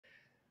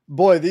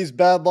Boy, these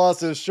bad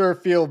losses sure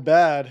feel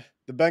bad.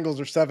 The Bengals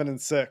are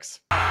 7-6.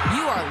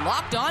 You are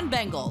Locked On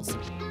Bengals,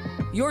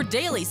 your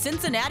daily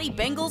Cincinnati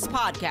Bengals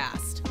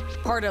podcast.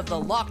 Part of the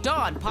Locked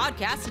On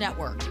Podcast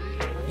Network,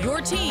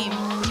 your team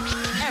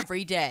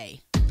every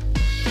day.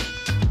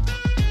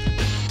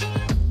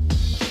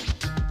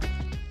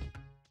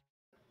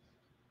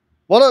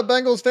 What up,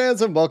 Bengals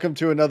fans, and welcome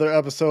to another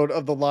episode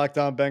of the Locked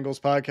On Bengals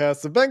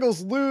podcast. The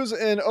Bengals lose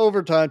in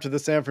overtime to the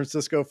San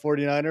Francisco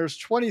 49ers,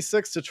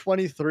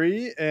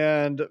 26-23,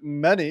 and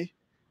many,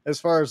 as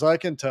far as I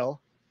can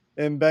tell,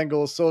 in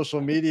Bengals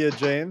social media.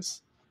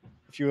 James,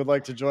 if you would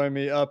like to join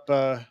me up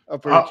where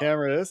your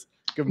camera is.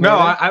 Good morning. No,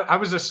 I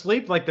was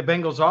asleep like the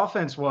Bengals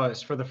offense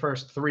was for the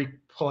first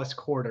 3+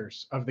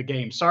 quarters of the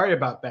game. Sorry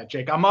about that,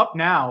 Jake. I'm up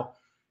now.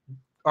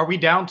 Are we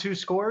down 2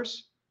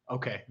 scores?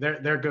 Okay,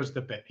 there goes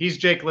the bit. He's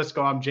Jake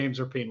Liscow. I'm James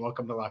Rapien.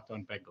 Welcome to Locked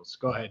On Bengals.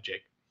 Go ahead,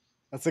 Jake.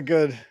 It's a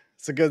good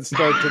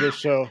start to the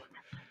show.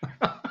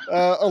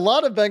 A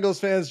lot of Bengals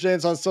fans,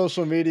 James, on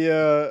social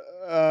media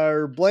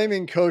are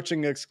blaming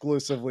coaching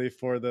exclusively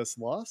for this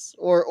loss,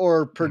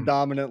 or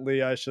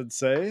predominantly, I should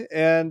say.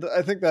 And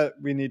I think that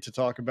we need to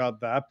talk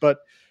about that. But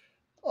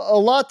a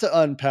lot to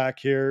unpack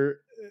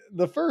here.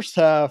 The first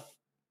half,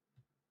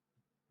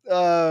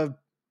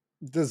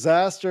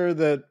 disaster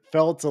that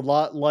felt a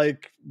lot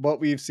like what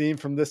we've seen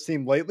from this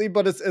team lately,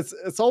 but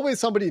it's always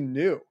somebody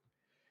new.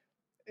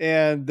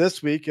 And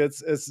this week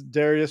it's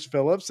Darius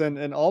Phillips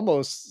and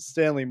almost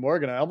Stanley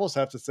Morgan. I almost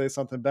have to say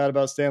something bad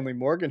about Stanley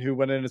Morgan, who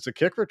went in as a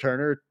kick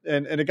returner.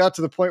 And it got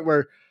to the point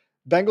where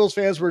Bengals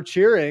fans were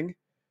cheering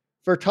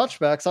for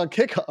touchbacks on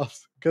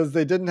kickoffs because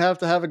they didn't have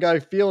to have a guy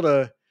field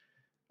a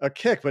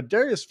kick. But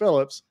Darius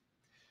Phillips,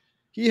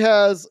 he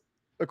has,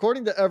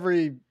 according to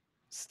every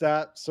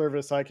stat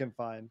service I can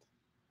find,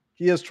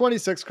 he has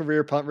 26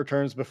 career punt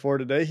returns before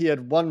today. He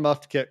had 1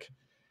 muffed kick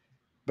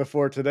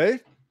before today.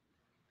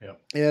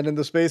 Yep. And in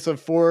the space of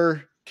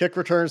 4 kick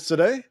returns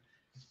today,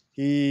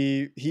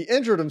 he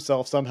injured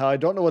himself somehow. I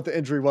don't know what the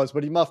injury was,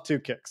 but he muffed 2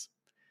 kicks.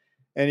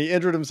 And he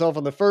injured himself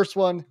on the first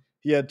one.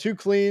 He had 2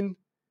 clean,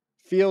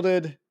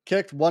 fielded,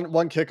 kicked, one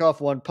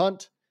kickoff, 1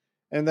 punt,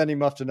 and then he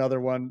muffed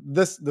another one.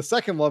 The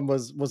second one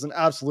was an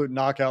absolute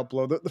knockout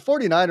blow. The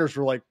 49ers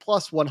were like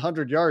plus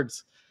 100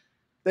 yards.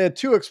 They had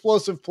 2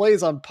 explosive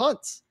plays on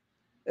punts.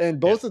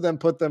 And both of them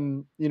put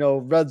them,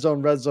 red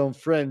zone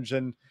fringe.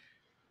 And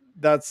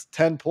that's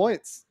 10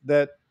 points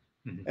that,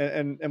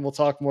 and we'll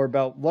talk more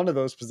about one of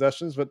those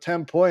possessions, but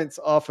 10 points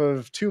off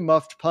of 2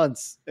 muffed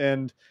punts.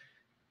 And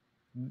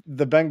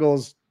the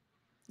Bengals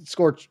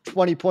scored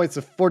 20 points.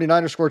 The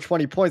 49ers scored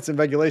 20 points in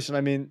regulation.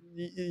 I mean,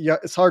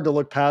 it's hard to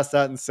look past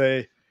that and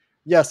say,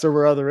 yes, there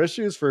were other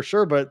issues for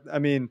sure. But I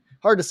mean,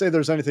 hard to say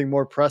there's anything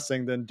more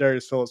pressing than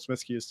Darius Phillips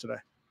miscues today.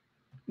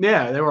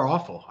 Yeah, they were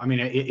awful. I mean,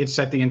 it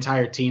set the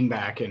entire team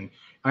back. And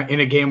in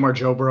a game where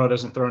Joe Burrow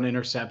doesn't throw an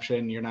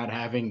interception, you're not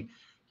having,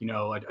 a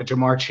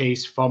Ja'Marr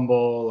Chase fumble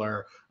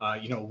or,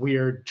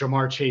 weird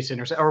Ja'Marr Chase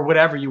interception or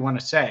whatever you want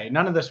to say.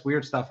 None of this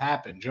weird stuff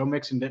happened. Joe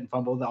Mixon didn't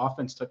fumble. The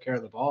offense took care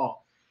of the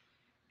ball.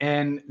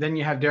 And then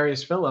you have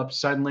Darius Phillips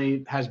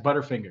suddenly has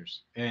butterfingers.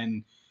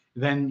 And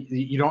then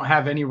you don't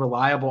have any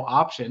reliable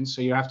options,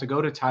 so you have to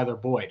go to Tyler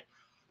Boyd.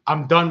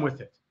 I'm done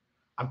with it.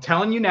 I'm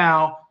telling you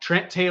now,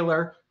 Trent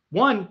Taylor –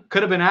 1,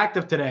 could have been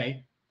active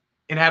today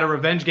and had a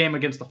revenge game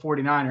against the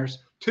 49ers.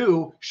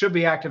 2, should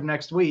be active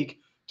next week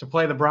to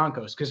play the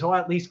Broncos because he'll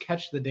at least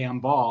catch the damn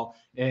ball.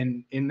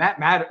 And in that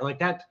matter, like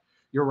that,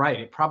 you're right.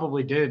 It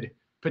probably did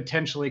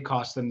potentially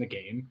cost them the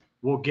game.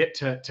 We'll get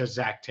to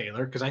Zac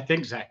Taylor because I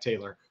think Zac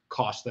Taylor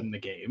cost them the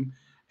game.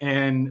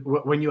 And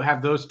when you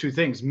have those 2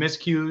 things,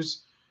 miscues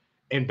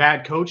and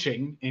bad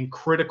coaching in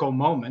critical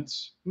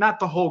moments,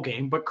 not the whole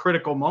game, but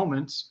critical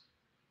moments,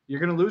 you're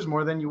going to lose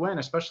more than you win,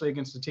 especially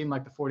against a team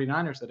like the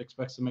 49ers that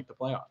expects to make the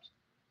playoffs.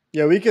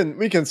 Yeah, we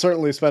can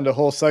certainly spend a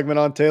whole segment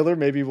on Taylor.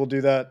 Maybe we'll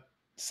do that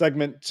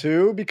segment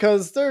 2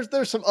 because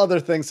there's some other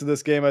things to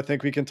this game I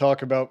think we can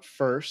talk about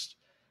first.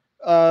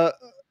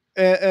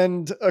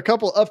 And a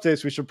couple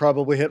updates we should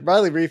probably hit.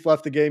 Riley Reiff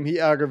left the game. He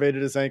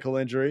aggravated his ankle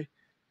injury,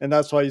 and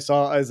that's why you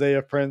saw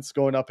Isaiah Prince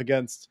going up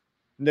against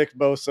Nick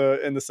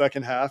Bosa in the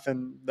second half,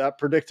 and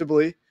that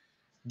predictably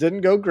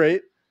didn't go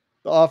great.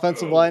 The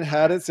offensive line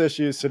had its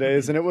issues today,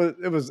 and it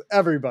was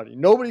everybody.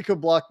 Nobody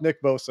could block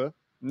Nick Bosa.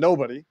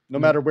 Nobody, no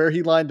matter where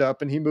he lined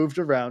up, and he moved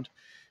around.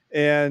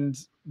 And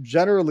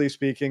generally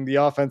speaking, the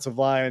offensive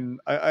line,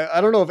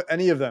 I don't know if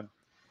any of them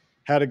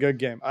had a good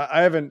game.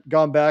 I haven't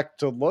gone back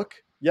to look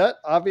yet.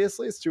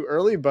 Obviously, it's too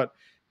early, but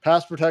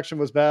pass protection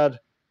was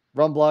bad.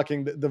 Run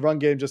blocking, the run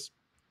game just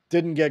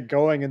didn't get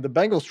going, and the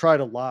Bengals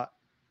tried a lot.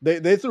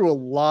 They threw a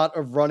lot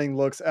of running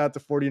looks at the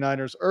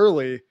 49ers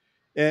early,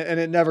 and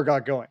it never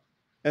got going.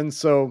 And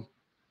so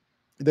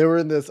they were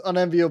in this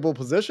unenviable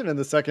position in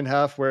the second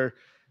half where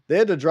they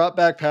had to drop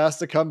back pass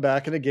to come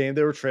back in a game.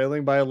 They were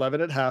trailing by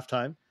 11 at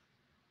halftime.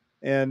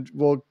 And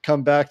we'll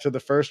come back to the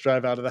first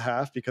drive out of the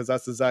half because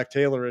that's the Zac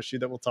Taylor issue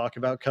that we'll talk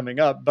about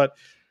coming up. But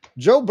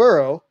Joe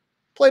Burrow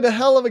played a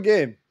hell of a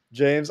game,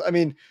 James. I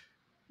mean,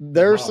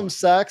 there's some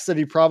sacks that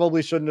he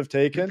probably shouldn't have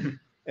taken.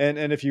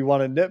 And if you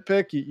want to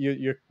nitpick,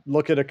 you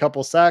look at a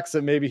couple sacks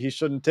that maybe he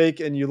shouldn't take,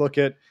 and you look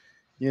at,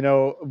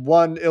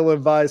 one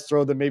ill-advised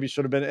throw that maybe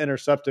should have been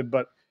intercepted,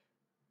 but,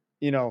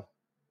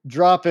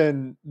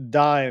 dropping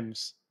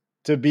dimes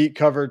to beat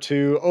cover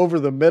two over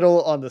the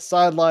middle on the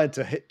sideline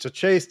to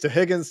Chase, to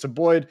Higgins, to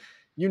Boyd,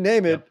 you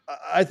name it. Yep.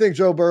 I think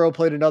Joe Burrow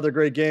played another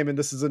great game, and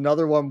this is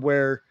another one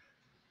where,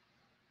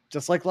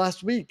 just like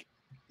last week,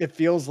 it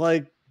feels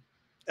like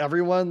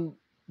everyone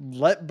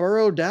let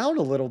Burrow down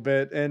a little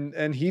bit,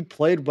 and he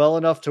played well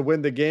enough to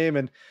win the game.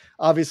 And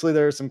obviously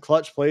there are some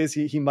clutch plays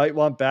he might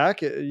want back,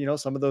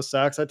 some of those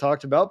sacks I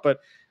talked about, but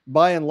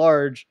by and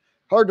large,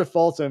 hard to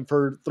fault him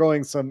for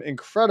throwing some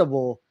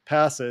incredible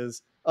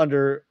passes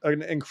under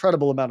an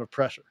incredible amount of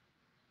pressure.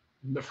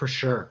 For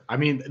sure. I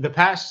mean, the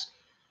pass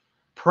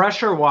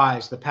pressure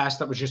wise, the pass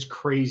that was just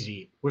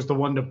crazy was the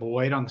one to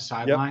Boyd on the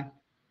sideline.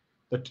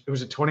 Yep. It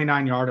was a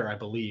 29-yarder, I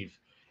believe.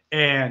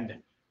 And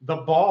the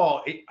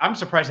ball, I'm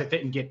surprised it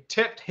didn't get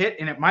tipped, hit,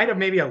 and it might have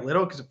maybe a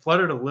little because it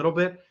fluttered a little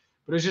bit,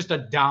 but it was just a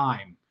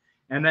dime.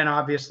 And then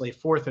obviously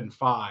 4th and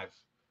 5.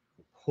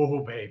 Oh,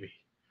 baby.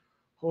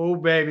 Oh,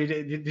 baby.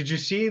 Did you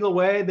see the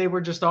way they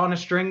were just on a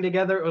string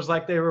together? It was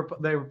like they were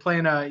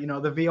playing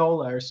the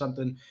viola or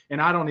something,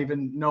 and I don't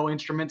even know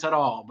instruments at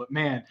all. But,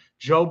 man,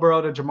 Joe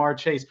Burrow to Ja'Marr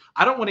Chase.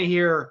 I don't want to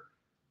hear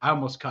 – I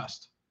almost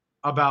cussed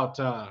about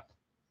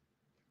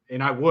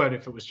and I would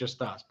if it was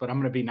just us, but I'm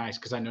going to be nice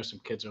because I know some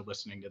kids are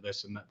listening to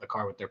this in the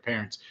car with their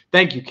parents.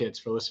 Thank you, kids,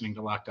 for listening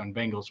to Locked On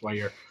Bengals while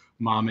your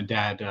mom and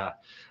dad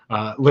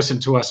listen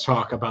to us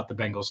talk about the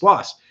Bengals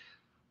loss.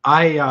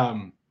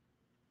 I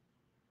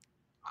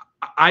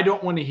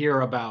don't want to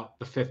hear about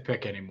the 5th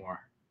pick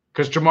anymore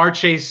because Ja'Marr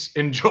Chase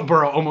and Joe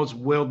Burrow almost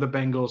willed the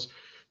Bengals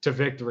to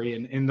victory.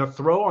 And in the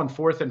throw on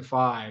 4th and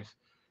 5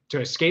 to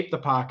escape the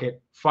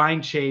pocket,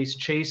 find Chase.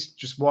 Chase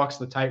just walks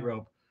the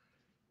tightrope.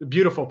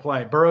 Beautiful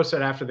play. Burrow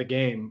said after the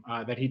game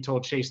that he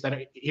told Chase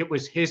that it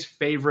was his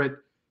favorite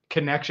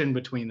connection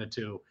between the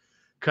two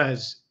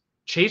because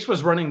Chase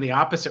was running the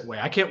opposite way.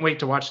 I can't wait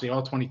to watch the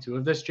all 22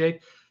 of this,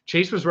 Jake.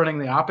 Chase was running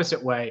the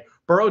opposite way.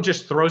 Burrow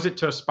just throws it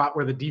to a spot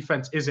where the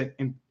defense isn't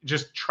and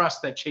just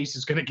trusts that Chase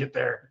is going to get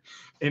there.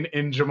 And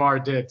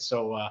Ja'Marr did.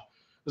 So it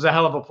was a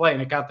hell of a play,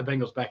 and it got the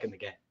Bengals back in the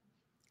game.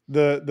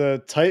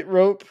 The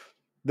tightrope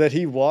that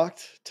he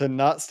walked to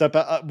not step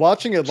out.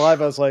 Watching it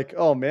live, I was like,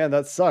 oh man,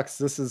 that sucks.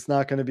 This is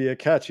not going to be a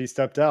catch. He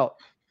stepped out.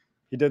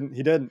 He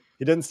didn't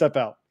step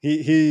out.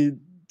 He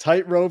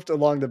tight-roped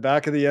along the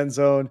back of the end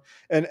zone.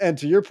 And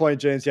to your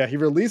point, James, he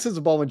releases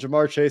the ball when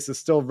Ja'Marr Chase is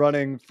still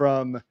running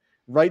from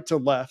right to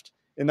left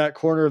in that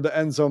corner of the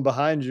end zone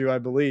behind you, I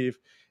believe.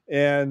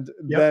 And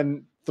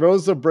then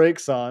throws the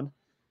brakes on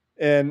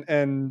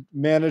and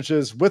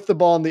manages with the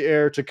ball in the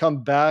air to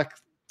come back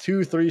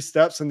 2-3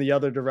 steps in the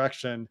other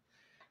direction.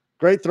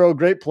 Great throw,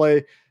 great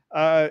play.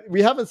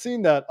 We haven't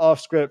seen that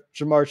off-script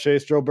Ja'Marr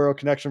Chase, Joe Burrow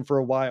connection for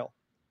a while.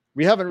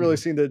 We haven't really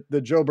seen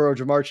the Joe Burrow,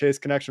 Ja'Marr Chase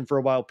connection for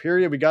a while,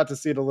 period. We got to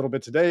see it a little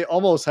bit today.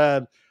 Almost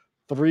had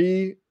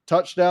 3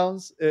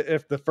 touchdowns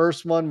if the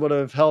first one would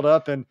have held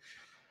up. And,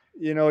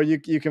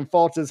 you can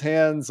fault his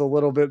hands a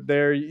little bit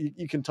there.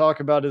 You can talk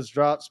about his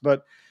drops,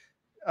 but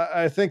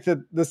I think that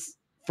this,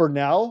 for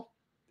now,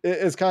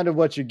 is kind of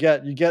what you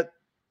get. You get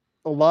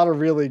a lot of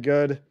really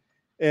good,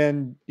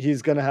 and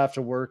he's going to have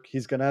to work.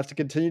 He's going to have to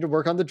continue to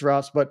work on the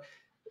drops. But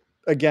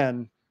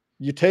again,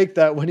 you take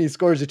that when he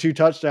scores the 2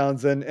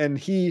 touchdowns and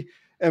he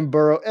and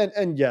Burrow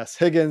and yes,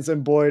 Higgins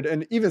and Boyd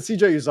and even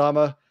CJ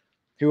Uzomah,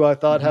 who I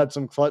thought had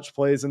some clutch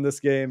plays in this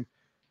game,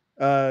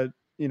 they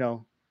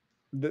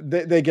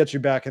get you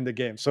back in the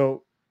game.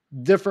 So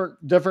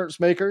difference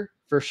maker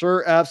for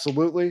sure.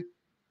 Absolutely.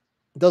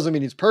 Doesn't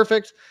mean he's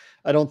perfect.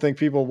 I don't think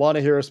people want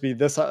to hear us be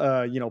this,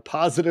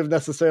 positive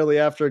necessarily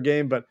after a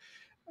game, but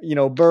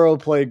Burrow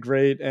played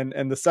great,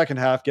 and the second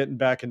half getting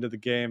back into the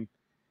game,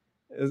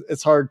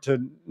 it's hard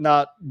to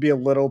not be a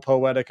little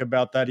poetic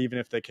about that, even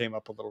if they came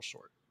up a little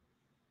short.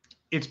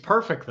 It's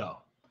perfect though,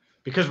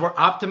 because we're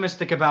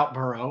optimistic about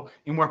Burrow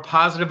and we're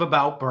positive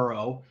about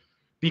Burrow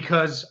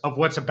because of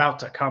what's about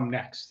to come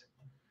next,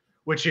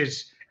 which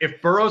is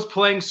if Burrow's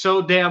playing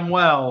so damn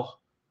well,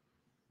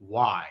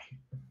 why?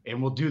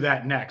 And we'll do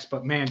that next.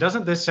 But man,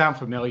 doesn't this sound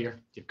familiar?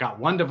 You've got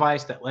one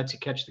device that lets you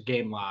catch the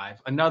game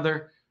live,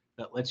 another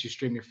that lets you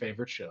stream your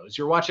favorite shows.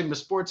 You're watching the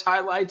sports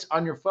highlights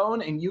on your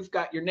phone, and you've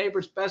got your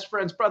neighbors, best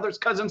friends, brothers,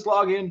 cousins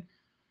log in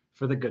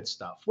for the good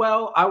stuff.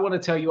 Well, I want to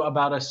tell you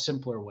about a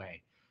simpler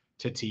way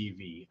to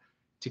TV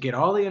to get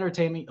all the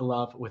entertainment you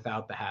love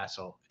without the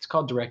hassle. It's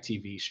called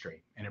DirecTV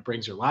Stream, and it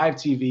brings your live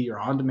TV, your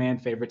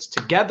on-demand favorites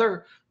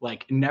together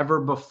like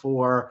never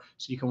before,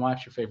 so you can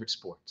watch your favorite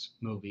sports,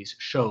 movies,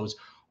 shows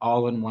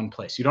all in one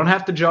place. You don't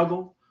have to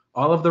juggle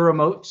all of the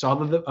remotes,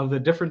 all of the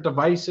different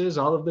devices,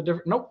 all of the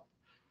different. Nope.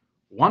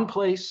 One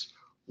place,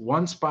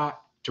 one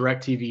spot,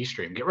 DirecTV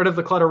Stream. Get rid of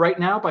the clutter right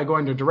now by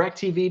going to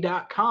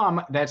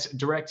directtv.com. That's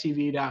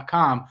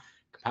directtv.com.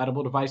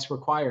 Compatible device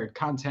required.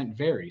 Content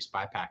varies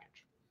by package.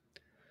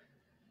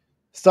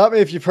 Stop me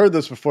if you've heard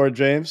this before,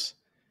 James.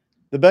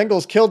 The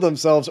Bengals killed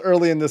themselves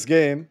early in this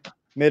game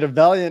made a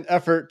valiant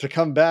effort to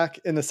come back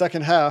in the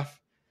second half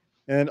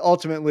and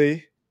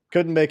ultimately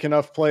couldn't make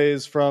enough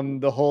plays from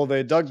the hole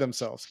they dug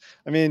themselves.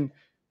 I mean,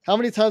 how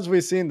many times have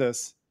we seen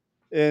this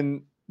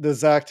in the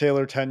Zac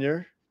Taylor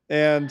tenure?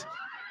 And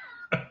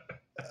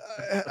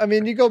I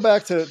mean, you go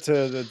back to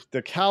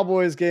the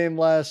Cowboys game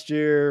last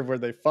year where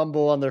they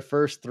fumble on their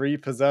first 3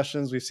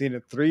 possessions. We've seen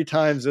it 3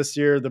 times this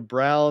year. The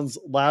Browns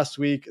last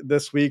week,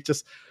 this week,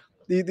 just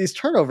these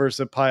turnovers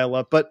that pile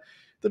up. But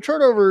the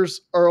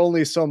turnovers are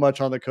only so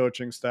much on the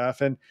coaching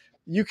staff. And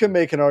you can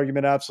make an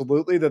argument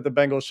absolutely that the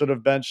Bengals should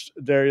have benched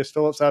Darius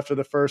Phillips after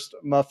the first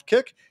muffed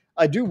kick.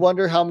 I do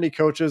wonder how many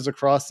coaches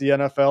across the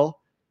NFL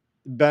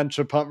bench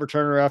a punt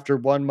returner after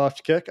one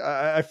muffed kick.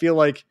 I feel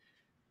like,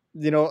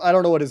 I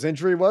don't know what his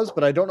injury was,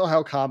 but I don't know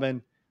how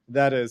common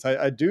that is.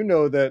 I do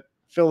know that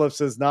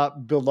Phillips is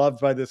not beloved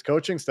by this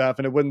coaching staff,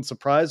 and it wouldn't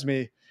surprise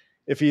me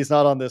if he's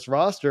not on this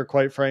roster,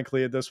 quite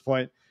frankly, at this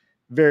point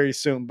very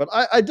soon. But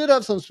I did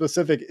have some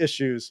specific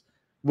issues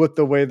with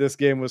the way this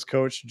game was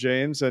coached,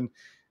 James, and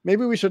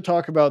maybe we should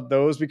talk about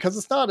those because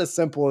it's not as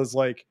simple as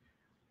like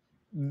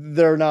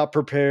they're not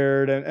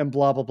prepared and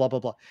blah, blah, blah, blah,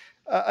 blah.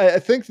 I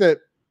think that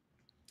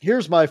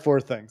here's my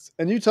 4 things,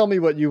 and you tell me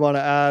what you want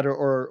to add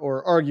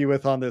or argue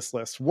with on this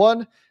list.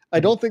 1, I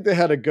don't think they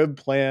had a good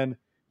plan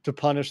to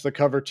punish the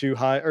cover 2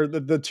 high or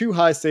the 2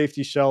 high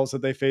safety shells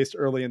that they faced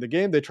early in the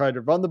game. They tried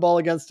to run the ball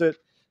against it.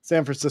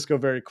 San Francisco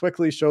very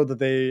quickly showed that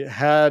they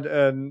had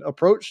an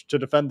approach to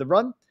defend the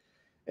run.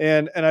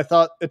 And I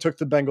thought it took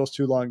the Bengals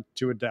too long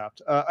to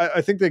adapt.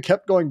 I think they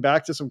kept going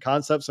back to some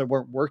concepts that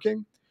weren't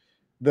working.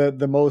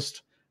 The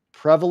most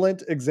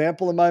prevalent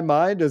example in my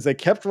mind is they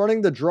kept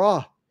running the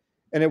draw,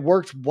 and it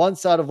worked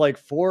once out of like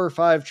 4 or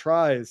 5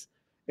 tries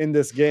in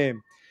this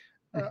game.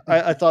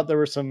 I thought there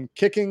were some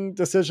kicking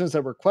decisions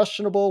that were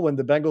questionable when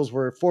the Bengals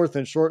were 4th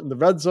and short in the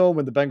red zone,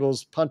 when the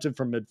Bengals punted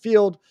from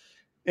midfield.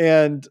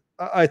 And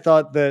I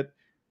thought that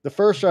the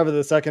first drive of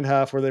the second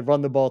half where they've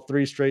run the ball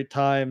 3 straight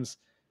times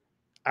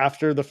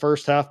after the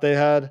first half they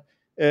had,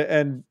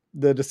 and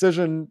the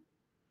decision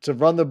to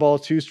run the ball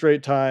 2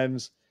 straight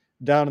times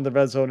down in the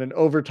red zone in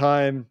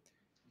overtime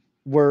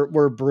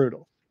were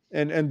brutal.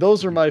 And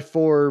those are my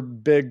 4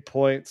 big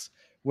points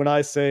when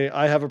I say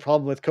I have a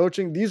problem with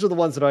coaching. These are the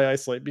ones that I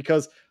isolate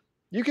because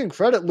you can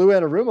credit Lou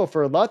Anarumo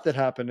for a lot that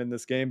happened in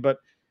this game. But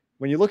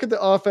when you look at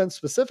the offense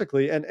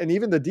specifically, and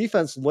even the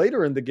defense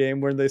later in the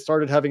game when they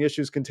started having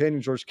issues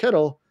containing George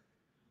Kittle,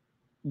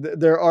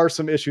 there are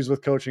some issues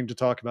with coaching to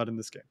talk about in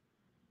this game.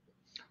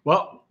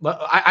 Well,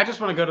 I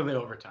just want to go to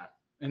the overtime.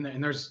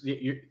 And there's,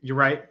 you're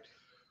right.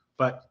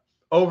 But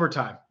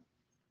overtime,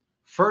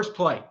 first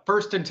play,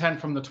 1st and 10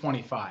 from the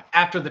 25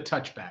 after the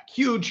touchback.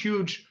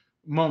 Huge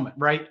moment,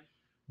 right?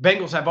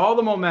 Bengals have all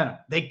the momentum.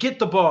 They get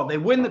the ball. They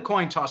win the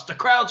coin toss. The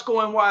crowd's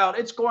going wild.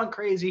 It's going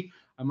crazy.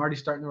 I'm already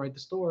starting to write the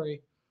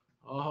story.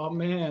 Oh,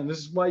 man, this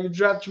is why you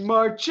draft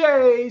Ja'Marr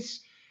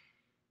Chase.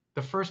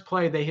 The first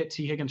play, they hit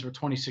T. Higgins for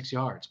 26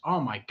 yards. Oh,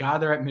 my God,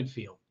 they're at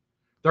midfield.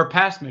 They're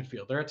past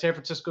midfield. They're at San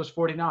Francisco's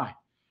 49.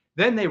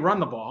 Then they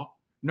run the ball.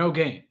 No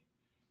gain.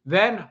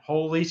 Then,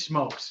 holy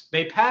smokes,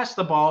 they pass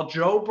the ball.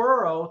 Joe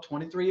Burrow,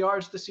 23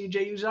 yards to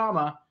C.J.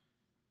 Uzomah.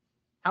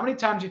 How many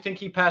times do you think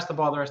he passed the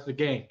ball the rest of the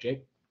game,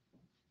 Jake?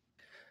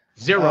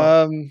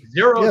 0.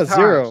 0 times.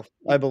 0,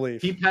 I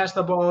believe. He passed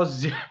the ball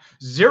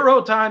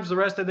 0 times the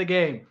rest of the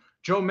game.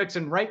 Joe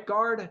Mixon, right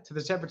guard to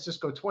the San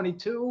Francisco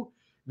 22.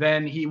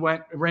 Then he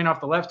ran off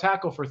the left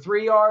tackle for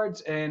 3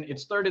 yards, and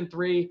it's 3rd and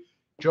 3.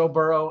 Joe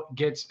Burrow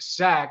gets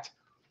sacked.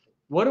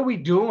 What are we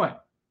doing?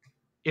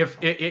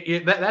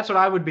 That's what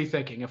I would be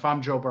thinking if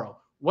I'm Joe Burrow.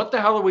 What the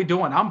hell are we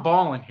doing? I'm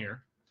balling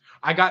here.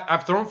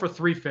 I've thrown for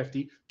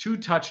 350, 2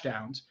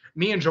 touchdowns.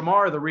 Me and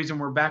Ja'Marr are the reason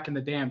we're back in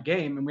the damn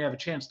game and we have a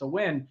chance to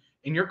win.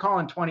 And you're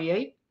calling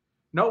 28?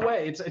 No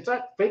way. It's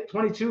not fake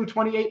 22,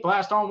 28,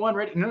 blast on 1,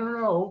 ready.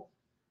 No.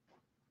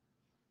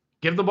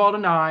 Give the ball to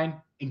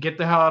 9 and get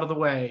the hell out of the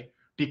way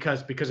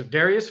because of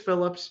Darius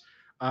Phillips,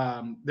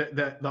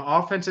 the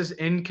offense's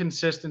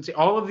inconsistency,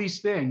 all of these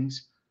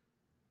things.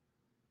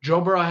 Joe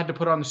Burrow had to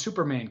put on the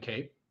Superman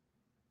cape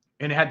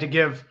and had to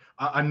give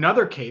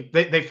another cape.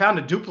 They found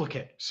a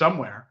duplicate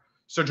somewhere.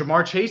 So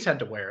Ja'Marr Chase had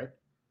to wear it.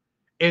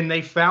 And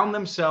they found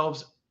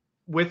themselves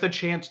with a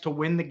chance to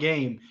win the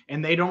game.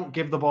 And they don't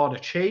give the ball to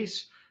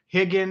Chase,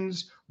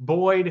 Higgins,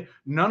 Boyd.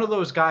 None of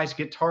those guys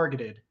get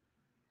targeted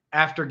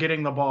after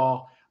getting the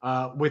ball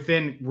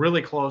within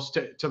really close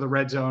to the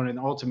red zone. And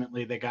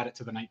ultimately they got it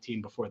to the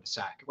 19 before the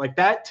sack. Like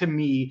that to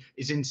me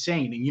is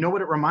insane. And you know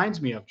what it reminds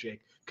me of,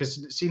 Jake?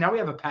 Because see, now we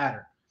have a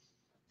pattern.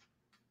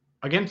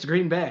 Against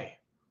Green Bay,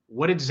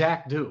 what did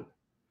Zach do?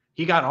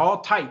 He got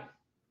all tight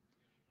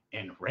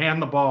and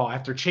ran the ball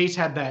after Chase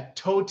had that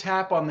toe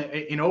tap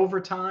in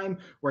overtime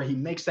where he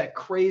makes that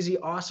crazy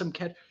awesome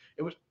catch.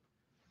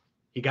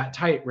 He got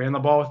tight, ran the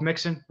ball with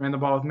Mixon.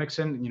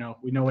 You know,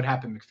 we know what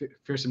happened.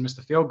 McPherson missed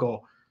the field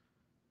goal.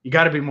 You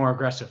got to be more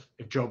aggressive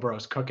if Joe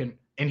Burrow's cooking.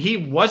 And he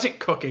wasn't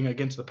cooking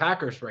against the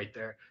Packers right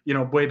there, you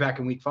know, way back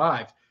in week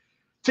 5.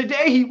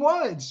 Today he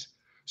was.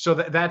 So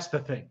that's the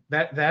thing.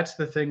 That's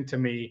the thing to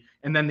me.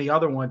 And then the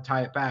other one,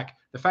 tie it back.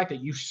 The fact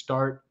that you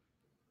start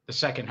the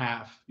second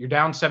half, you're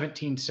down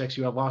 17-6,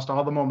 you have lost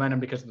all the momentum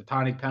because of the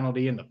Tonic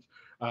penalty and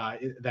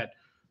that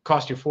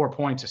cost you 4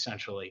 points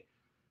essentially.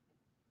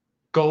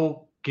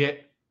 Go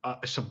get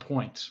some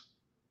points.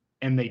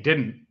 And they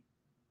didn't.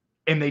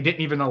 And they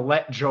didn't even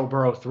let Joe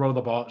Burrow throw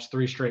the ball. It's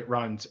 3 straight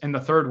runs. And the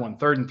third one,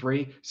 3rd and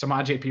 3,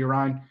 Samaje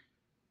Perine,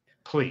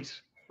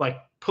 please.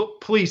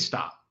 Please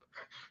stop.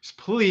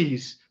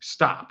 Please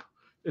stop.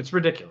 It's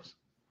ridiculous.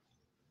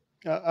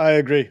 I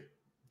agree.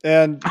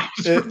 And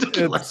it's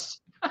ridiculous.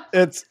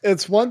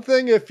 It's one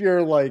thing if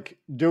you're like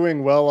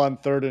doing well on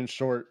 3rd and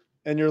short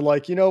and you're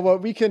like, you know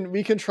what, we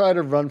can try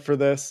to run for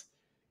this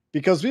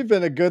because we've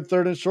been a good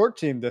 3rd and short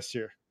team this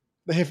year.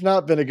 They've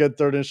not been a good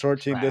 3rd and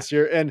short team this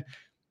year. And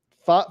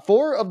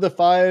 4 of the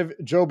 5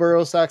 Joe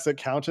Burrow sacks that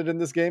counted in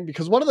this game,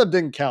 because one of them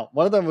didn't count.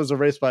 One of them was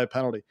erased by a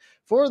penalty.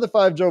 4 of the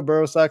 5 Joe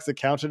Burrow sacks that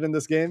counted in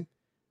this game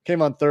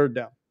came on 3rd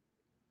down.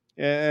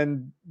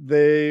 And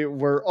they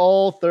were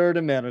all 3rd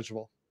and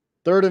manageable.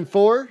 3rd and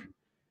 4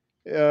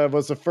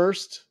 was the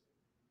first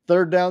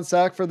 3rd down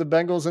sack for the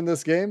Bengals in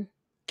this game.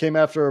 Came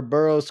after a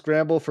Burrow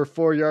scramble for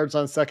 4 yards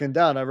on 2nd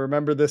down. I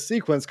remember this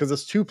sequence because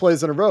it's 2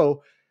 plays in a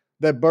row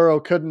that Burrow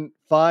couldn't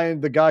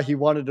find the guy he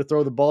wanted to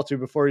throw the ball to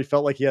before he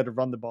felt like he had to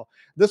run the ball.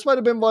 This might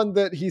have been one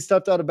that he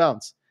stepped out of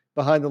bounds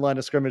behind the line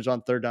of scrimmage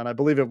on 3rd down. I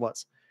believe it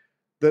was.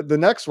 The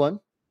next one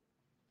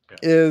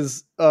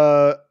is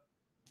 3rd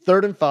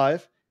and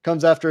 5.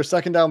 Comes after a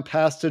 2nd down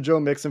pass to Joe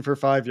Mixon for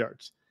 5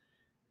 yards.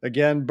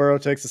 Again, Burrow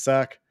takes a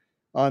sack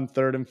on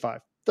 3rd and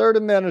 5. 3rd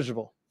and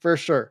manageable, for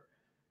sure.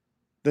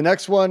 The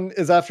next one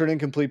is after an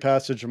incomplete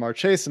pass to Ja'Marr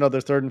Chase,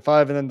 another 3rd and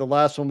 5. And then the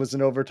last one was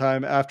in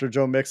overtime after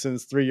Joe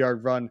Mixon's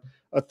 3-yard run,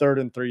 a 3rd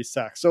and 3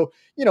 sack. So,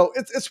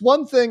 it's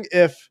one thing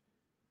if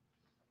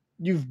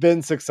you've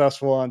been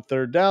successful on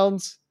 3rd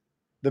downs.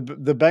 The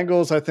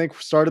Bengals, I think,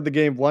 started the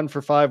game 1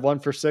 for 5, 1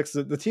 for 6.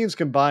 The teams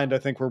combined, I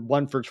think, were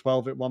 1 for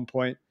 12 at one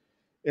point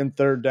in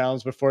 3rd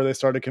downs before they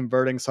started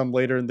converting some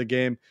later in the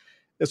game.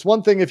 It's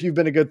one thing if you've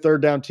been a good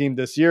 3rd down team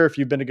this year, if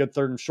you've been a good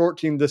 3rd and short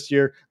team this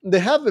year. They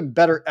have been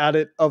better at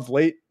it of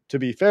late, to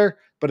be fair.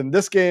 But in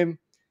this game,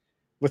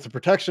 with the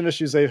protection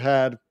issues they've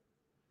had,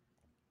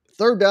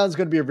 3rd down is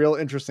going to be a real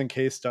interesting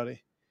case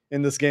study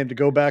in this game to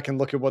go back and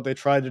look at what they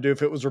tried to do.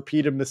 If it was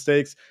repeated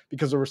mistakes,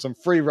 because there were some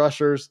free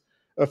rushers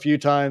a few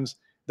times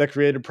that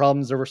created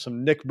problems. There were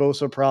some Nick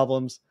Bosa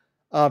problems,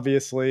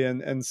 obviously.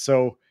 And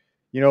so,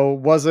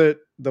 was it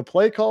the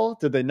play call?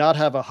 Did they not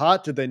have a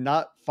hot? Did they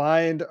not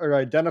find or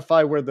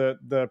identify where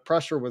the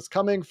pressure was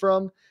coming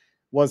from?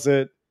 Was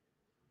it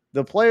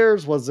the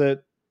players? Was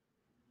it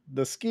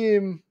the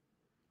scheme?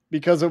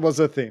 Because it was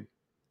a theme.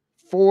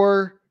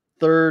 4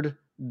 3rd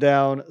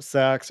down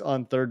sacks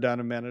on 3rd down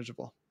and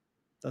manageable.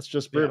 That's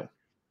just brutal.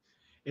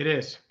 Yeah, it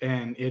is.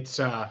 And it's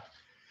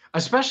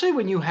especially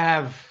when you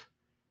have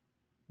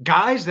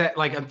guys that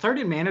like on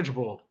 3rd and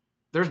manageable,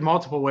 there's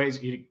multiple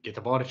ways you get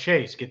the ball to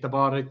Chase, get the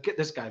ball to get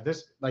this guy.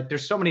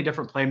 There's so many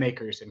different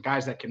playmakers and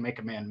guys that can make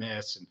a man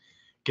miss and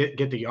get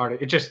the yard.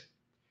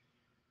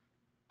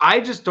 I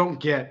just don't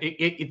get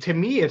it. To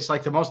me, it's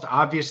like the most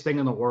obvious thing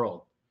in the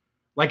world.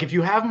 Like if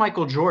you have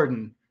Michael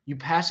Jordan, you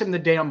pass him the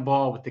damn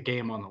ball with the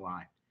game on the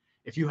line.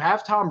 If you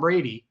have Tom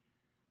Brady,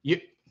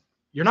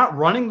 you're not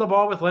running the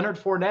ball with Leonard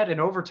Fournette in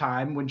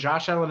overtime when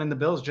Josh Allen and the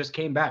Bills just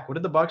came back. What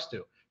did the Bucs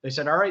do? They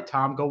said, all right,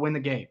 Tom, go win the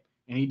game.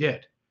 And he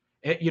did.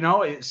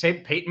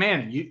 Same Peyton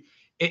Manning.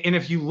 And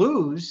if you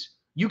lose,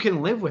 you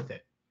can live with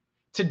it.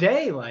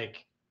 Today,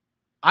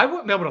 I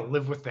wouldn't be able to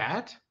live with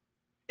that.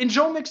 And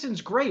Joe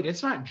Mixon's great.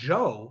 It's not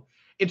Joe.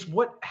 It's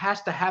what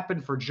has to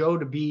happen for Joe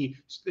to be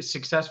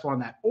successful on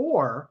that.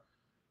 Or,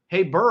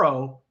 hey,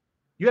 Burrow,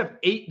 you have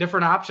 8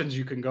 different options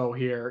you can go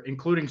here,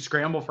 including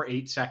scramble for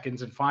 8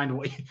 seconds and find a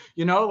way.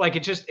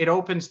 It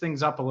opens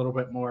things up a little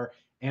bit more.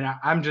 And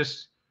I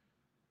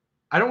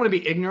don't want to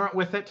be ignorant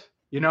with it,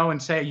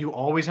 and say you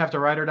always have to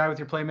ride or die with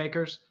your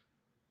playmakers.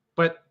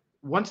 But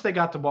once they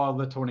got the ball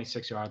at the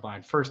 26-yard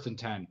line, 1st and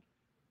 10,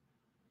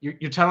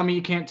 you're telling me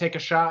you can't take a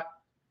shot?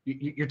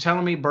 You're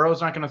telling me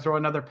Burrow's not going to throw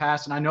another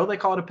pass? And I know they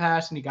called a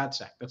pass and he got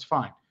sacked. That's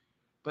fine.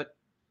 But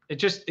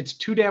it's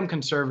too damn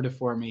conservative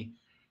for me.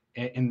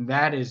 And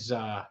that's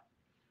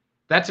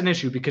an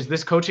issue because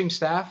this coaching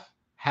staff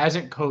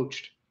hasn't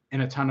coached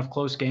in a ton of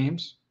close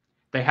games.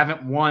 They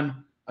haven't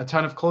won a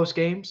ton of close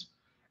games.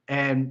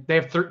 And they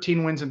have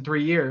 13 wins in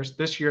 3 years.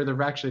 This year,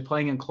 they're actually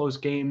playing in close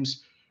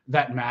games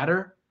that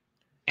matter.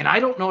 And I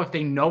don't know if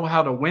they know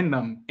how to win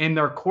them. And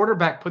their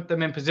quarterback put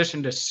them in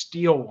position to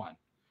steal one.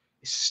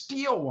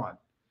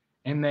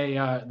 And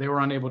they were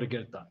unable to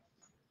get it done.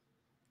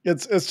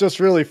 It's just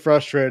really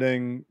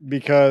frustrating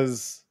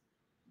because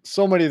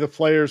so many of the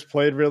players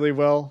played really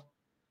well.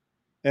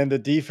 And the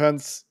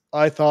defense,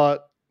 I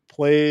thought,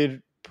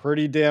 played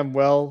pretty damn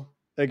well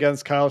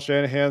against Kyle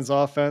Shanahan's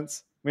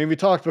offense. I mean, we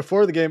talked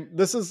before the game.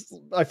 This is,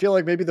 I feel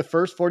like, maybe the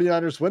first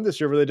 49ers win this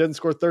year where they didn't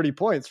score 30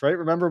 points, right?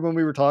 Remember when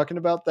we were talking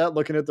about that,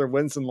 looking at their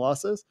wins and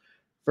losses?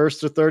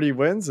 First to 30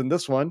 wins. And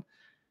this one,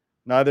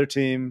 neither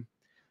team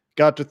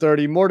got to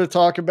 30. More to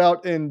talk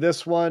about in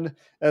this one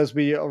as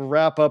we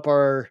wrap up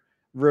our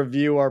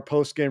review our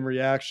post-game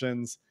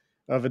reactions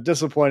of a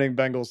disappointing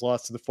Bengals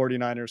loss to the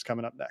 49ers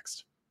coming up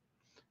next.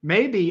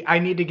 Maybe I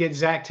need to get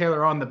Zac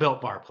Taylor on the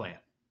Built Bar plan,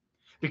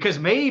 because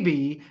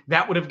maybe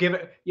that would have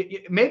given,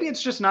 maybe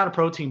it's just not a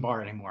protein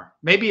bar anymore.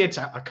 Maybe it's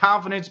a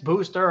confidence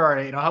booster, or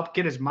help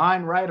get his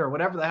mind right, or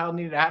whatever the hell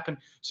needed to happen.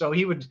 So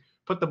he would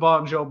put the ball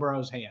in Joe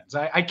Burrow's hands.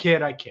 I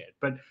kid.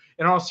 But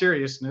in all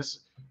seriousness,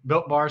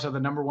 Built Bars are the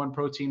number one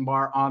protein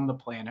bar on the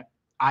planet.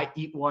 I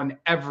eat one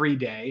every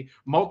day,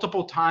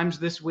 multiple times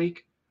this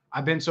week.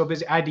 I've been so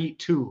busy. I'd eat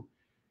 2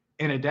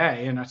 in a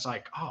day. And it's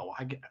like, oh,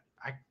 I'm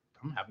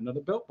having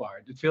another Built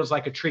Bar. It feels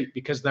like a treat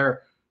because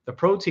they're the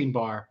protein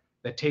bar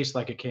that tastes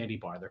like a candy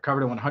bar. They're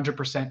covered in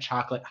 100%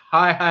 chocolate,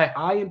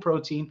 high in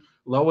protein,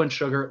 low in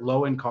sugar,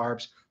 low in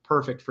carbs.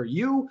 Perfect for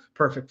you,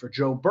 perfect for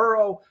Joe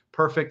Burrow,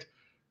 perfect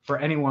for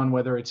anyone,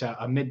 whether it's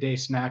a midday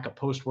snack, a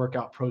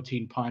post-workout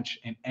protein punch,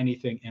 and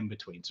anything in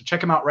between. So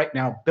check them out right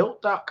now,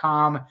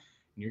 built.com, and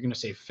you're going to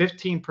save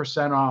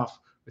 15% off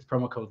with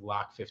promo code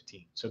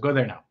LOCK15. So go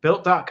there now,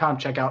 built.com,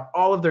 check out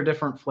all of their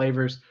different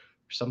flavors.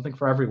 There's something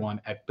for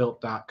everyone at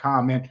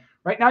built.com. And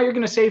right now you're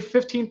going to save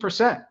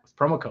 15% with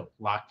promo code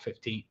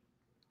LOCK15.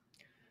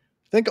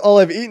 I think all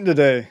I've eaten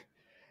today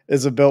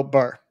is a Built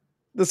Bar.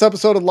 This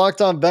episode of Locked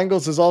On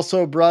Bengals is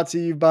also brought to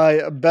you by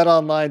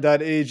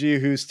BetOnline.ag,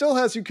 who still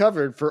has you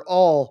covered for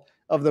all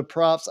of the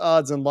props,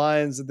 odds, and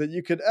lines that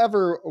you could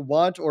ever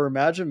want or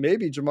imagine.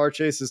 Maybe Ja'Marr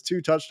Chase's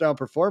 2-touchdown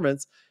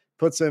performance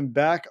puts him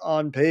back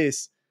on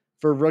pace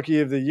for Rookie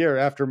of the Year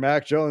after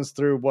Mac Jones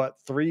threw,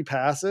 3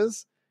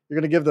 passes? You're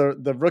going to give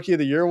the Rookie of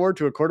the Year award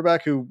to a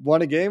quarterback who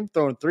won a game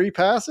throwing 3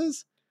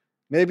 passes?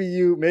 Maybe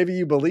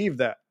you believe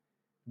that.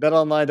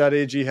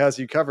 BetOnline.ag has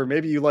you covered.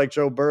 Maybe you like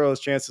Joe Burrow's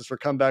chances for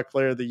comeback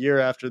player of the year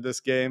after this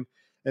game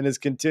and his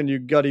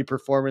continued gutty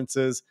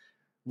performances,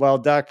 while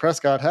Dak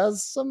Prescott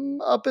has some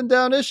up and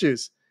down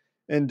issues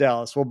in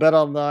Dallas. Well,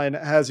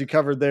 BetOnline has you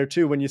covered there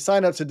too. When you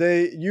sign up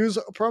today, use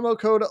promo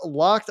code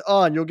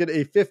LOCKEDON. You'll get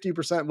a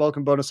 50%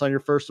 welcome bonus on your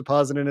first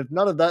deposit. And if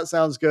none of that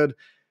sounds good,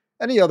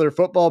 any other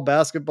football,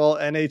 basketball,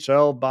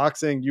 NHL,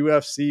 boxing,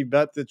 UFC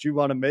bet that you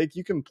want to make,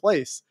 you can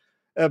place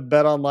at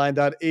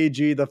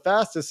betonline.ag, the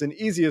fastest and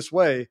easiest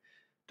way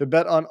to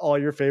bet on all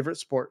your favorite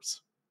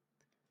sports.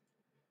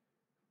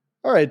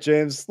 All right,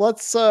 James,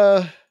 let's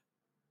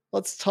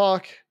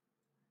talk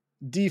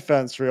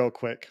defense real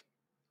quick.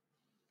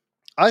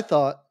 I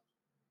thought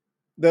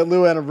that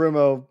Lou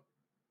Anarumo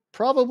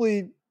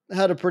probably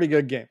had a pretty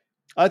good game.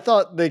 I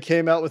thought they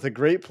came out with a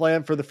great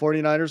plan for the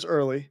 49ers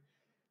early.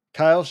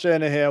 Kyle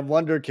Shanahan,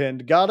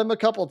 wonderkind, got him a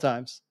couple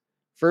times,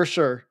 for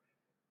sure.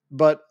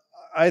 But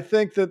I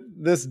think that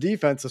this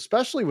defense,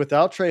 especially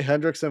without Trey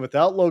Hendrickson,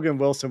 without Logan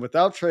Wilson,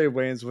 without Trey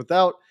Waynes,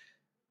 without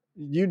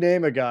you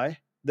name a guy,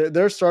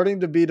 they're starting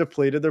to be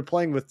depleted. They're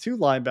playing with 2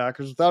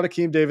 linebackers without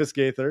Akeem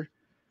Davis-Gaither.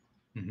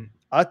 Mm-hmm.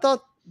 I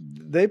thought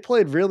they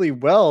played really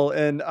well,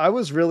 and I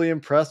was really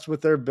impressed with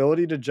their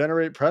ability to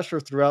generate pressure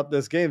throughout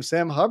this game.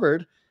 Sam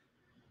Hubbard,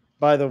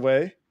 by the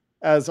way,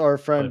 as our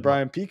friend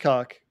Brian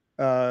Peacock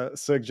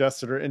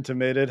suggested or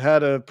intimated,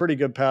 had a pretty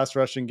good pass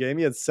rushing game.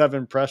 He had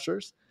 7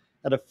 pressures.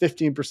 At a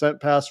 15%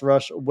 pass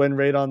rush win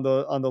rate on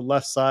the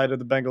left side of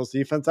the Bengals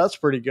defense. That's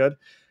pretty good.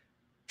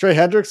 Trey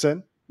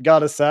Hendrickson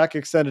got a sack,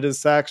 extended his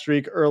sack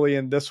streak early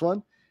in this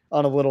one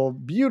on a little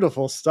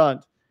beautiful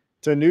stunt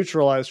to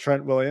neutralize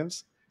Trent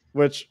Williams,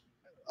 which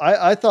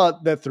I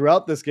thought that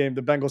throughout this game,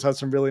 the Bengals had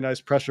some really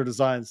nice pressure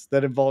designs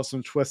that involved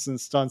some twists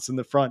and stunts in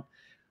the front.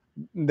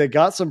 They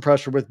got some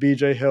pressure with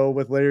BJ Hill,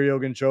 with Larry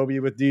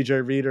Ogunjobi, with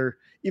DJ Reader,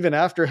 even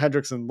after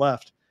Hendrickson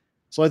left.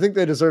 So I think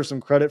they deserve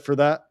some credit for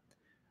that.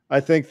 I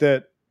think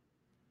that,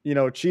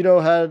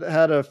 Cheeto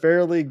had a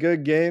fairly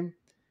good game.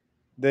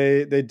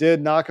 They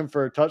did knock him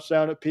for a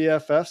touchdown at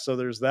PFF, so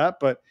there's that,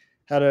 but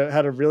had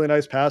a really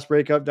nice pass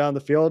breakup down the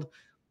field.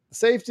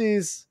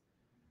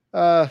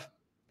 The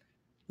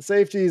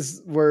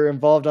safeties were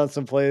involved on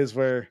some plays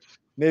where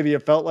maybe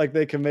it felt like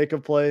they could make a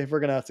play.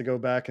 We're going to have to go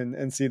back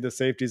and see the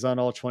safeties on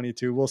all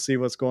 22. We'll see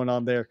what's going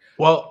on there.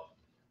 Well,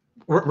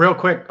 real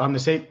quick on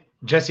the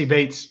Jesse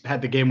Bates had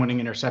the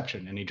game-winning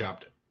interception, and he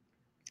dropped it.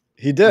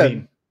 He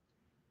did.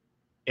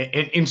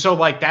 And so,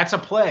 that's a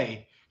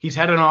play. He's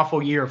had an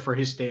awful year for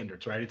his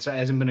standards, right? It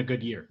hasn't been a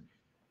good year.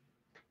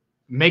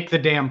 Make the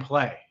damn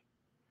play.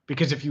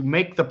 Because if you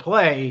make the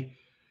play,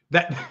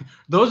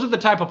 those are the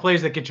type of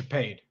plays that get you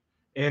paid.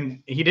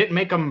 And he didn't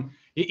make them.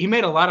 He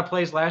made a lot of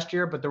plays last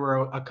year, but there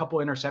were a couple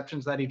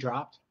interceptions that he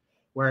dropped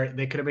where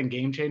they could have been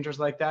game changers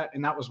like that,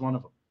 and that was one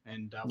of them.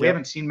 And we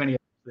haven't seen many of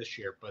them this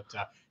year, but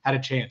had a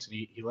chance, and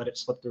he let it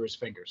slip through his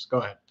fingers. Go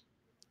ahead.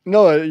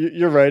 No,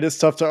 you're right. It's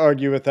tough to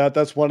argue with that.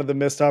 That's one of the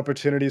missed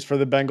opportunities for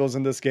the Bengals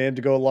in this game,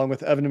 to go along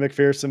with Evan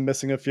McPherson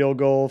missing a field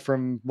goal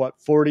from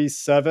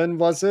 47,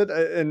 was it?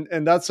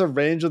 And that's a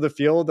range of the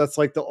field. That's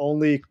like the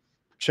only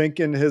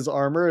chink in his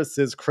armor. It's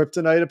his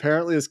kryptonite,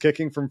 apparently, is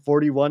kicking from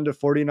 41 to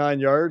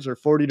 49 yards or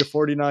 40 to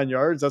 49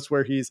 yards. That's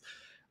where he's,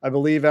 I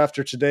believe,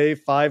 after today,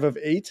 5 of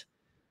 8.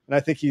 And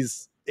I think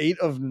he's 8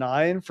 of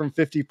 9 from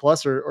 50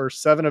 plus or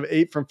 7 of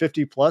 8 from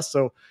 50 plus.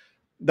 So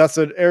that's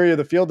an area of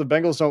the field the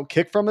Bengals don't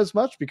kick from as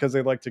much because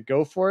they like to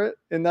go for it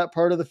in that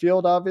part of the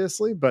field,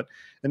 obviously. But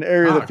an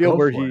area of the field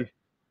where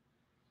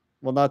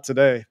well, not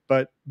today,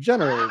 but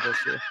generally this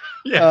year.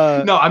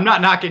 Yeah. No, I'm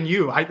not knocking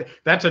you.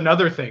 That's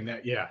another thing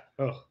that,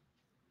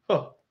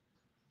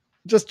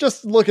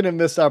 Just looking at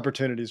missed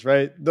opportunities,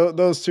 right?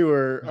 Those two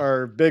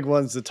are big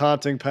ones. The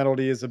taunting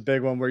penalty is a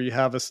big one where you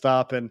have a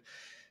stop. And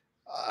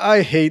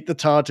I hate the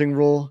taunting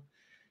rule.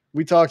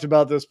 We talked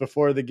about this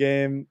before the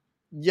game.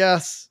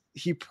 Yes,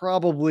 he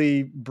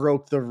probably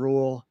broke the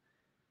rule.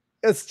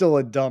 It's still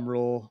a dumb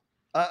rule.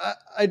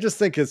 I just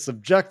think it's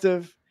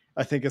subjective.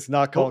 I think it's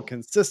not called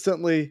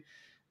consistently.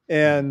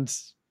 And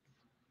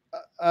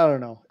I don't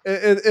know.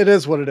 It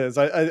is what it is.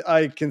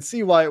 I can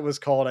see why it was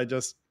called. I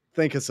just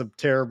think it's a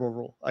terrible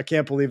rule. I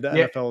can't believe the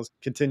NFL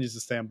continues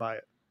to stand by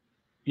it.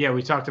 Yeah,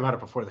 we talked about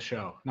it before the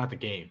show, not the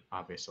game,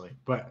 obviously.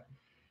 But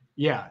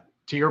yeah,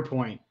 to your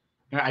point,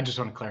 I just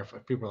want to clarify.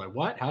 People are like,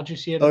 what? How'd you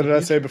see it? Oh, did I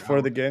say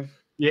before the game?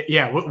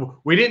 Yeah.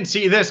 We didn't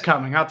see this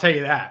coming. I'll tell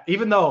you that.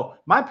 Even though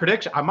my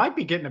prediction, I might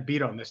be getting a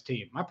beat on this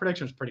team. My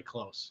prediction was pretty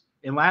close.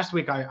 And last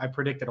week I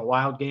predicted a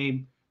wild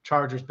game,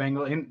 Chargers,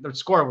 Bengals, and the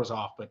score was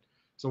off, but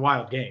it's a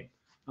wild game.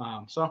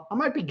 So I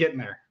might be getting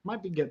there.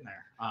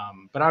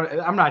 But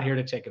I'm not here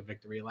to take a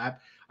victory lap.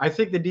 I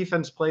think the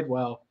defense played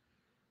well,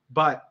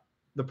 but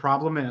the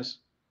problem is,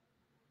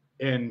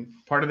 and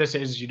part of this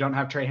is you don't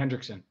have Trey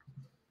Hendrickson.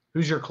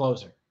 Who's your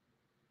closer?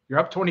 You're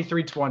up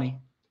 23-20.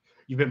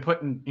 You've been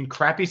put in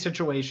crappy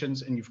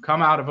situations, and you've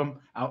come out of them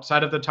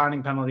outside of the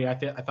taunting penalty. I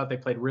thought they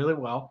played really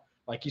well.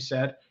 Like you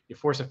said, you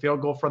force a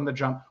field goal from the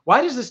jump.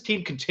 Why does this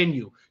team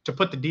continue to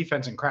put the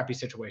defense in crappy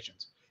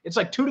situations? It's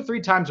like 2 to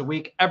 3 times a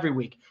week, every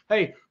week.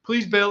 Hey,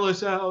 please bail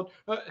us out.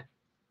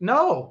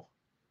 No.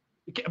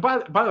 By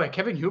the way,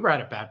 Kevin Huber had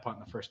a bad punt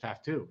in the first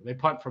half too. They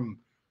punt from,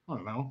 I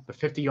don't know, the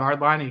 50-yard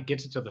line and he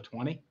gets it to the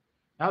 20.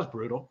 That was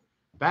brutal.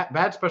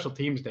 Bad special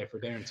teams day for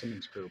Darren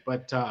Simmons' crew.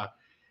 But,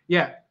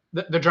 yeah,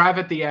 the drive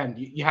at the end,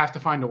 you have to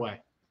find a way.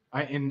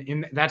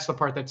 And that's the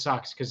part that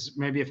sucks because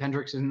maybe if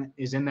Hendrickson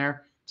is in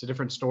there, it's a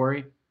different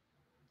story.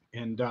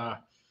 And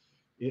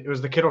it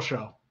was the Kittle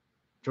show.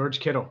 George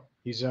Kittle.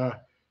 He's a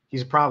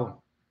problem.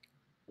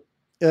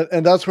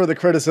 And that's where the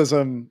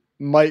criticism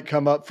might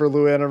come up for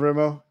Lou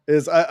Anarumo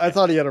is I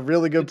thought he had a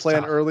really good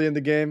plan early in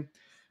the game.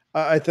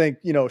 I think,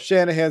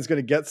 Shanahan's going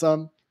to get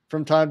some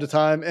from time to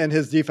time, and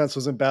his defense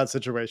was in bad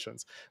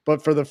situations.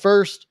 But for the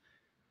first,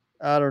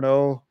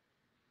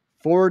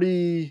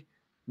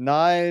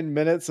 59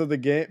 minutes of the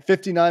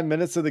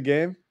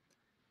game,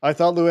 I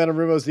thought Lou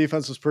Anarumo's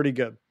defense was pretty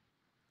good.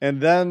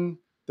 And then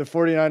the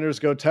 49ers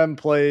go 10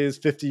 plays,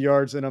 50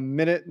 yards in a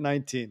minute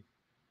 19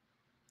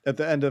 at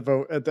the end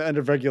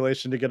of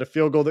regulation to get a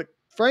field goal that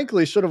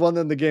frankly should have won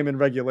them the game in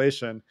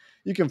regulation.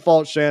 You can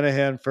fault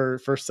Shanahan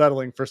for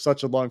settling for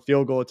such a long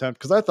field goal attempt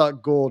because I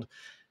thought Gould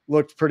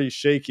looked pretty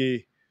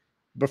shaky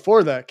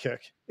before that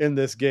kick in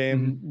this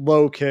game. Mm-hmm.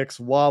 Low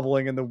kicks,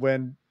 wobbling in the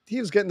wind. He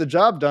was getting the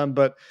job done,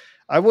 but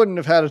I wouldn't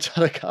have had a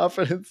ton of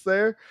confidence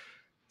there.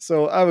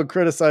 So I would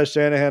criticize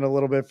Shanahan a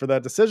little bit for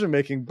that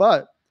decision-making.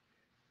 But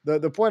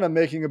the point I'm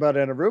making about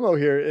Anarumo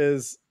here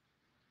is,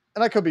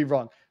 and I could be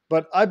wrong,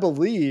 but I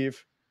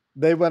believe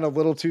they went a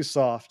little too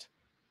soft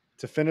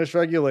to finish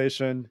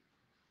regulation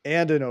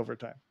and in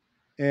overtime.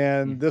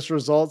 And this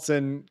results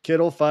in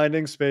Kittle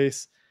finding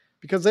space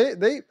because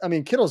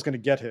Kittle's going to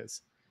get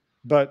his,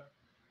 but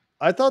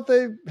I thought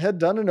they had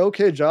done an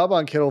okay job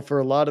on Kittle for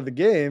a lot of the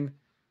game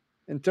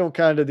until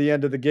kind of the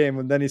end of the game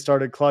when then he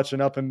started clutching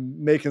up and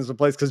making some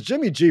plays because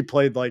Jimmy G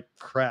played like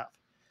crap.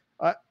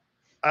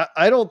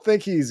 I don't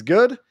think he's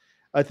good.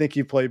 I think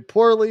he played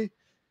poorly,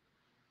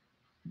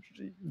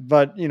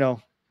 but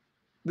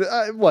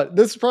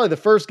this is probably the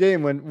first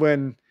game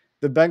when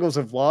the Bengals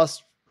have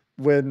lost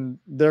when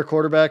their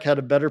quarterback had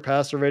a better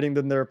passer rating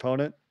than their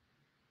opponent,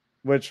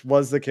 which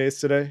was the case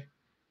today.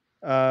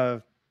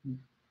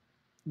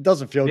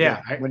 Doesn't feel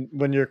good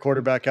when your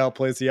quarterback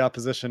outplays the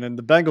opposition, and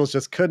the Bengals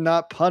just could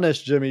not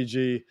punish Jimmy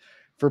G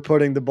for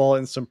putting the ball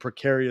in some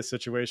precarious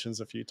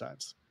situations a few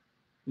times.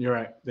 You're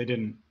right. They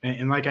didn't.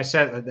 And like I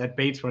said, that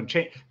Bates wouldn't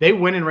change. They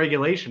win in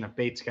regulation if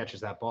Bates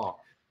catches that ball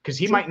because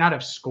he might not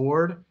have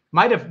scored,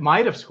 might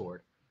have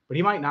scored, but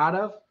he might not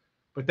have.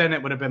 But then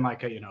it would have been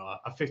like a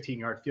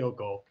 15-yard field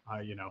goal,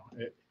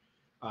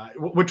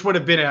 which would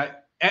have been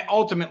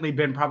ultimately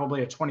been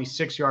probably a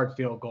 26-yard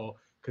field goal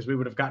because we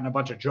would have gotten a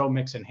bunch of Joe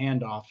Mixon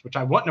handoffs, which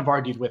I wouldn't have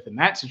argued with in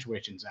that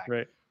situation, Zach.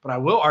 Right. But I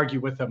will argue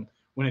with him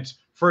when it's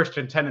 1st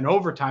and 10 in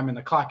overtime and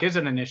the clock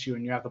isn't an issue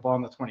and you have the ball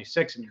in the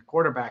 26 and your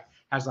quarterback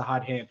has the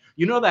hot hand.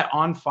 You know that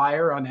on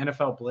fire on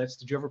NFL Blitz?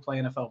 Did you ever play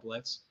NFL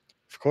Blitz?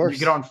 Of course. You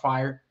get on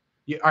fire.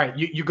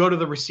 You go to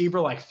the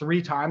receiver like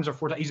 3 times or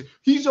 4 times.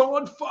 He's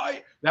on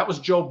fire. That was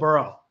Joe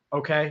Burrow,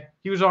 okay?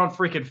 He was on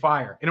freaking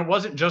fire. And it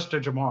wasn't just to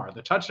Ja'Marr.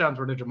 The touchdowns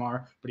were to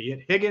Ja'Marr, but he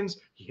hit Higgins.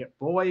 He hit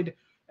Boyd.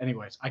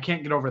 Anyways, I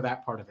can't get over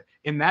that part of it.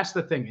 And that's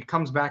the thing. It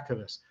comes back to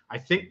this. I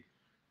think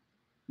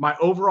my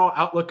overall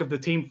outlook of the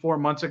team 4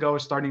 months ago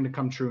is starting to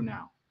come true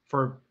now.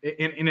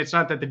 And it's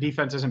not that the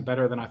defense isn't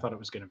better than I thought it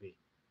was going to be.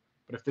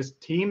 But if this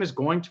team is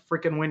going to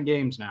freaking win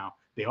games now,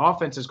 the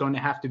offense is going to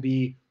have to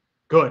be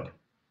good,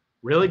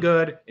 really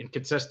good and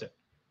consistent.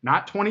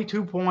 Not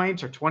 22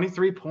 points or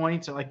 23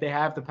 points like they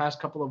have the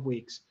past couple of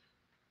weeks.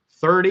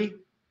 30.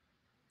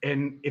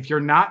 And if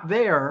you're not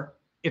there,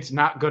 it's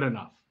not good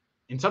enough.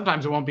 And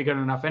sometimes it won't be good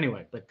enough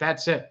anyway, but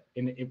that's it.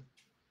 And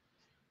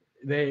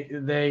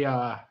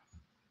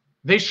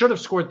they should have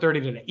scored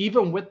 30 today,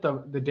 even with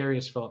the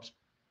Darius Phillips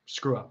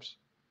screw-ups.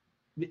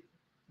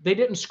 They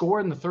didn't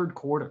score in the third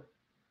quarter.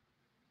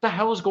 What the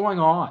hell is going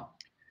on?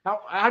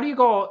 How do you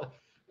go?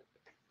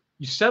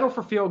 You settle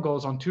for field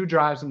goals on 2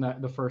 drives in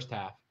the first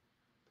half,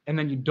 and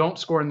then you don't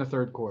score in the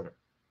third quarter.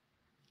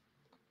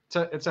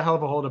 It's a hell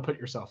of a hole to put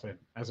yourself in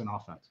as an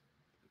offense.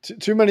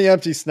 Too many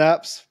empty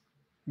snaps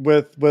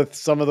with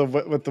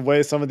the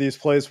way some of these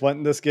plays went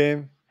in this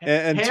game,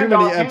 and too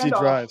many empty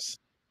drives.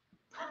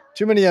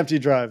 Too many empty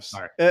drives.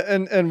 Right.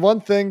 And one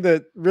thing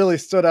that really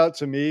stood out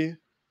to me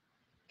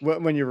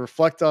when you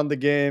reflect on the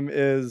game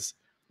is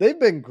they've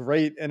been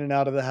great in and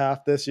out of the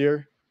half this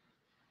year.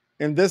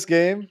 In this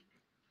game,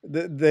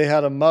 they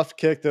had a muff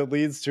kick that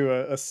leads to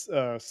a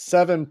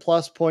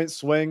 7+ point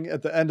swing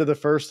at the end of the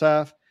first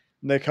half,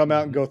 and they come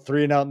out and go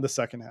 3 and out in the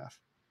second half.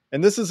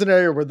 And this is an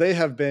area where they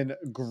have been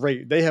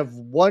great. They have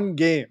won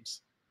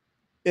games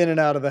in and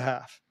out of the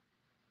half.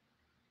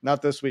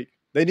 Not this week.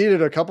 They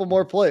needed a couple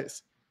more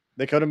plays.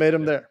 They could have made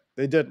them there.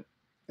 They didn't.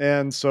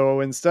 And so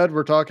instead,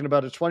 we're talking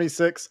about a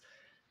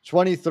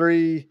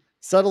 26-23,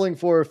 settling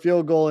for a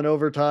field goal in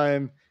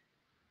overtime.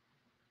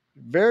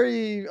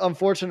 Very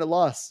unfortunate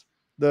loss.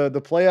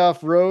 The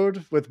playoff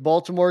road with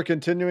Baltimore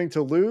continuing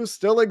to lose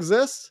still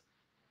exists,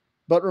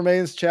 but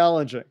remains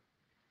challenging.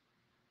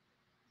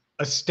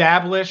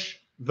 Establish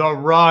the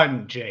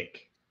run,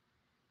 Jake.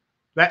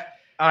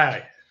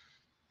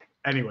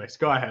 Anyways,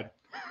 go ahead.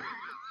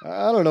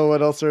 I don't know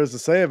what else there is to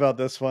say about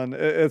this one.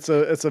 It's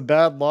a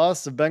bad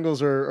loss. The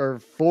Bengals are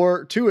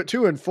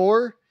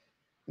 2-4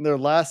 in their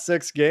last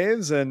 6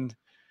 games, and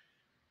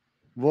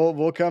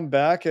we'll come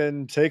back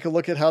and take a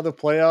look at how the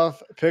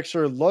playoff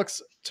picture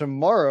looks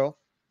tomorrow.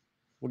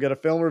 We'll get a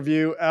film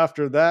review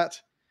after that,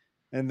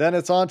 and then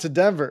it's on to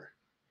Denver.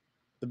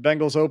 The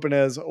Bengals open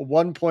as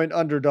 1-point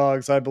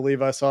underdogs. I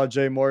believe I saw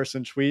Jay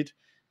Morrison tweet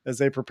as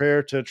they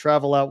prepare to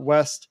travel out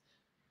west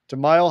to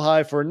Mile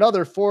High for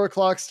another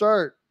 4:00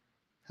 start.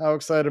 How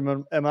excited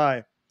am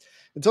I?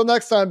 Until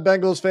next time,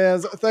 Bengals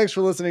fans, thanks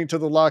for listening to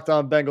the Locked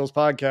On Bengals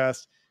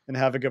podcast, and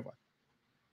have a good one.